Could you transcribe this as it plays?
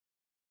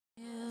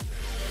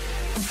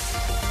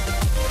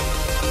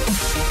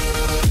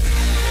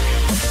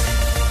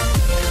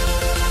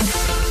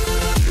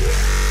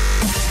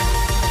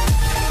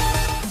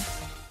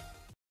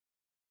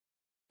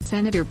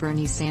Senator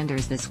Bernie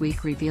Sanders this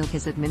week revealed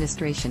his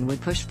administration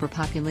would push for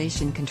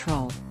population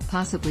control,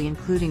 possibly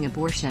including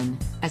abortion,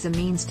 as a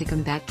means to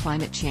combat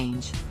climate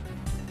change.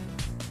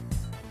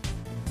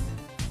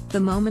 The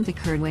moment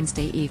occurred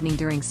Wednesday evening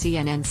during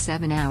CNN's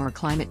 7-hour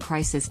climate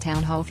crisis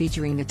town hall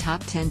featuring the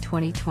top 10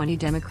 2020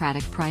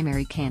 Democratic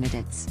primary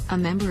candidates. A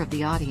member of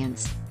the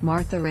audience,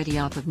 Martha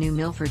Redioff of New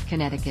Milford,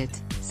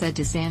 Connecticut, said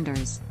to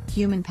Sanders,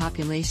 "Human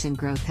population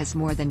growth has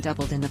more than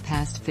doubled in the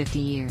past 50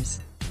 years.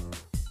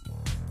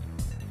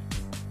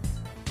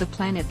 The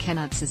planet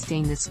cannot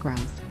sustain this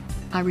growth.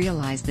 I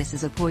realize this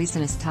is a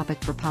poisonous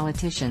topic for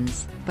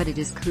politicians, but it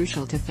is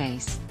crucial to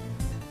face.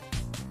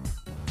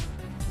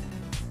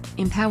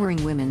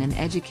 Empowering women and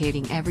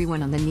educating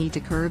everyone on the need to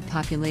curb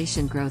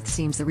population growth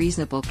seems a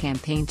reasonable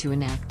campaign to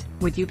enact.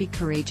 Would you be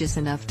courageous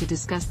enough to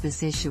discuss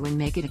this issue and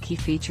make it a key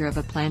feature of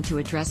a plan to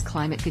address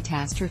climate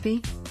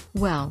catastrophe?"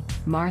 "Well,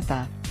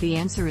 Martha, the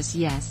answer is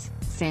yes,"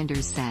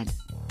 Sanders said.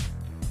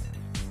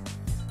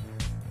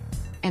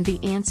 "And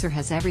the answer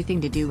has everything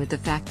to do with the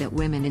fact that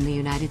women in the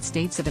United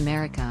States of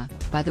America,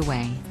 by the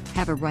way,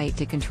 have a right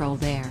to control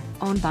their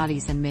own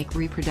bodies and make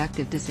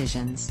reproductive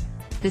decisions."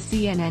 The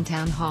CNN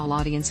town hall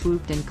audience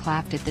whooped and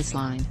clapped at this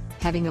line,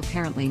 having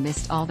apparently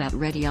missed all that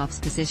Redioff's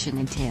position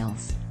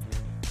entails.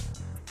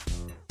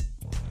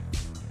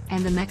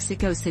 And the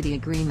Mexico City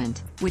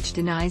Agreement, which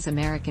denies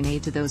American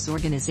aid to those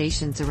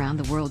organizations around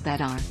the world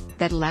that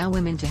allow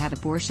women to have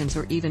abortions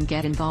or even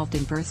get involved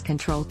in birth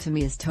control, to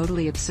me is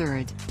totally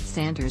absurd,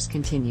 Sanders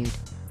continued.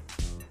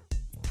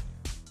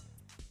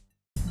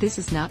 "This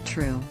is not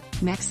true.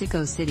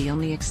 Mexico City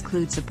only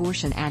excludes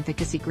abortion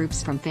advocacy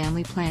groups from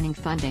family planning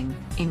funding,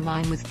 in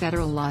line with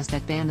federal laws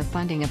that ban the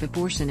funding of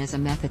abortion as a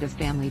method of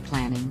family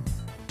planning.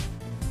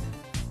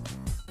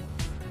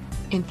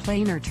 In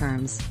plainer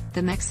terms,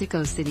 the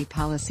Mexico City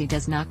policy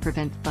does not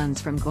prevent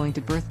funds from going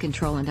to birth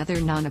control and other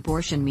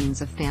non-abortion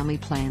means of family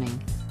planning.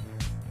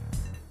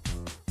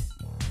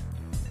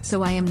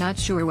 So I am not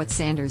sure what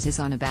Sanders is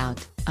on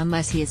about,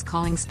 unless he is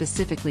calling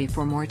specifically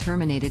for more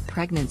terminated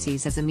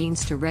pregnancies as a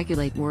means to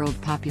regulate world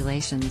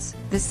populations,"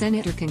 the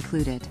senator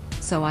concluded.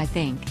 "So I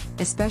think,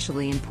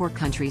 especially in poor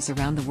countries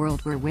around the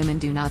world where women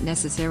do not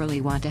necessarily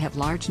want to have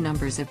large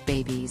numbers of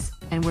babies,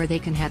 and where they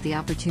can have the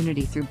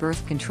opportunity through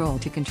birth control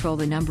to control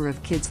the number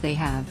of kids they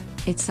have,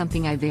 it's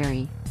something I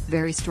very,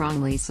 very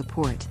strongly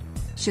support.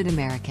 Should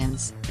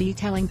Americans be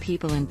telling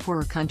people in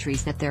poorer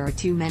countries that there are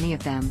too many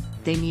of them,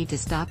 they need to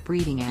stop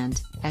breeding and,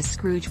 as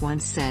Scrooge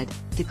once said,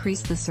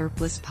 decrease the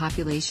surplus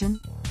population?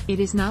 It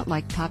is not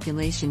like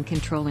population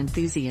control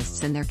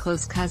enthusiasts and their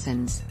close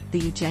cousins, the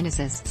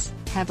eugenicists,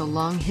 have a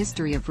long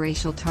history of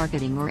racial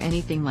targeting or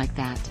anything like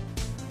that."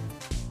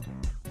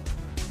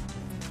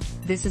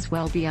 This is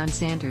well beyond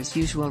Sanders'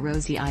 usual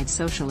rosy-eyed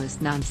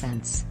socialist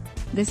nonsense.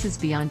 This is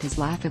beyond his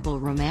laughable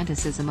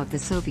romanticism of the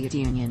Soviet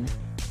Union.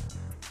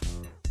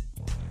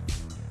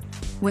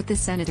 What the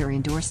senator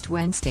endorsed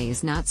Wednesday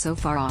is not so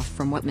far off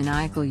from what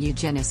maniacal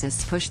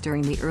eugenicists pushed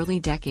during the early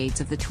decades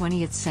of the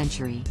 20th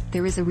century.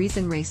 There is a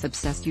reason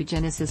race-obsessed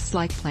eugenicists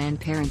like Planned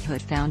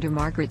Parenthood founder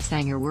Margaret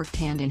Sanger worked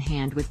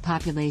hand-in-hand with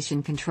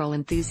population control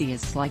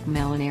enthusiasts like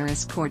Mellon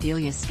heiress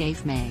Cordelia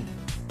Scaife May.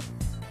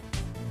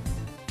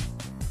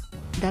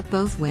 That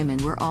both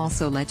women were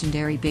also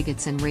legendary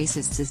bigots and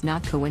racists is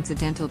not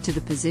coincidental to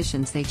the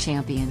positions they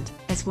championed,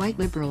 as white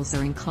liberals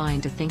are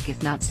inclined to think,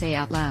 if not say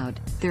out loud.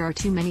 There are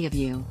too many of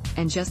you,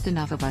 and just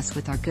enough of us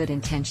with our good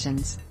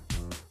intentions.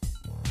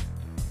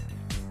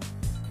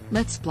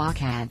 Let's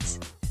block ads.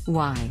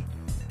 Why?